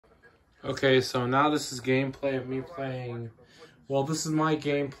Okay, so now this is gameplay of me playing. Well, this is my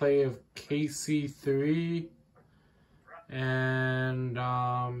gameplay of KC3. And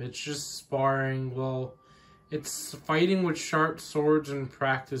it's just sparring. Well, it's fighting with sharp swords in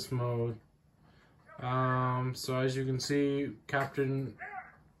practice mode. So as you can see, I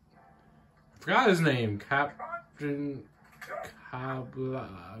forgot his name. Captain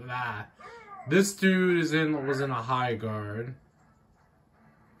Kabla. This dude was in a high guard.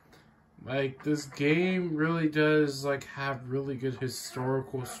 Like, this game really does like have really good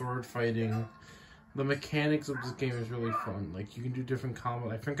historical sword fighting. The mechanics of this game is really fun. Like, you can do different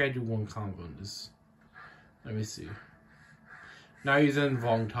combos. I think I do one combo in this. Let me see. Now he's in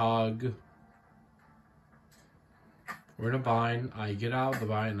Vongtag. We're in a bind. I get out of the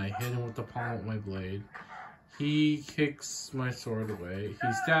bind and I hit him with the palm of my blade. He kicks my sword away.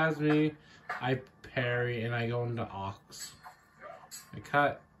 He stabs me. I parry and I go into Ox. I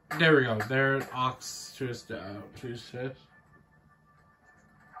cut. There we go. There, Ox just to his chest.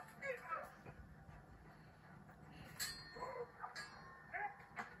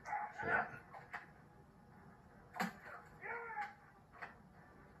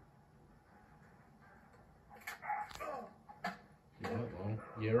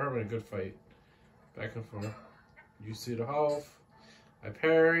 Yeah, we're having a good fight. Back and forth. You see the health. I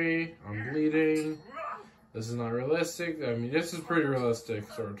parry. I'm bleeding. This is not realistic. I mean, this is pretty realistic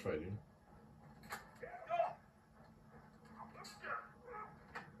sword fighting.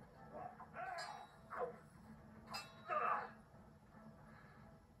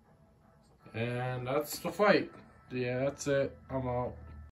 And that's the fight. Yeah, that's it. I'm out.